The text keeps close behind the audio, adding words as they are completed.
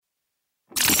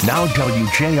Now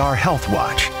WJR Health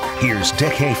Watch. Here's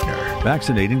Dick Hafner.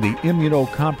 Vaccinating the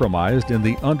immunocompromised in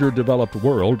the underdeveloped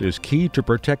world is key to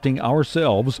protecting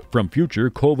ourselves from future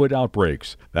COVID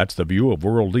outbreaks. That's the view of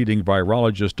world-leading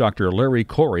virologist Dr. Larry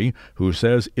Corey, who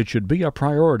says it should be a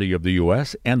priority of the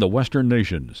U.S. and the Western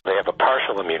nations. They have a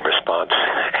partial immune response,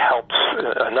 helps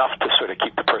enough to sort of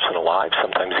keep the person alive,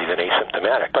 sometimes even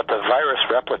asymptomatic. But the virus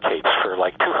replicates for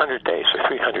like 200 days or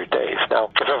 300 days. Now,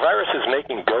 if a virus is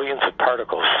making billions of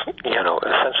particles,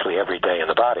 essentially every day in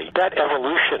the body, that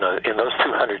evolution in those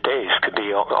 200 days could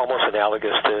be almost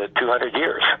analogous to 200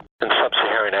 years. In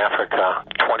sub-Saharan Africa,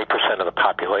 20% of the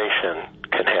population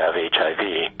can have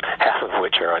HIV, half of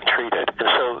which are untreated. And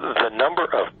so the number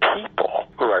of people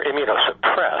who are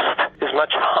immunosuppressed is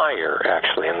much higher,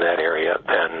 actually, in that area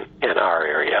than in our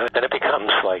area. And it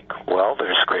becomes like, well,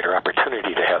 there's greater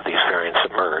opportunity to have these variants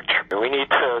emerge. We need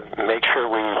to make sure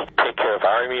we take care of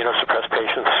our immunosuppressed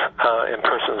patients and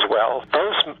persons well.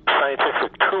 Those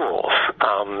scientific tools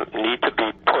need to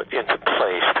be put into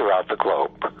place throughout the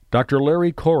globe. Dr.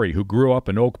 Larry Corey, who grew up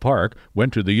in Oak Park,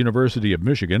 went to the University of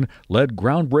Michigan, led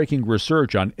groundbreaking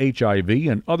research on HIV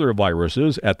and other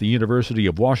viruses at the University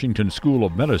of Washington School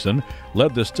of Medicine,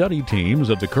 led the study teams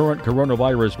of the current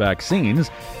coronavirus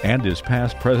vaccines, and is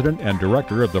past president and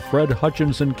director of the Fred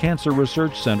Hutchinson Cancer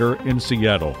Research Center in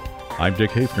Seattle. I'm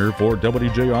Dick Hafner for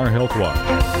WJR Health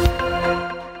Watch.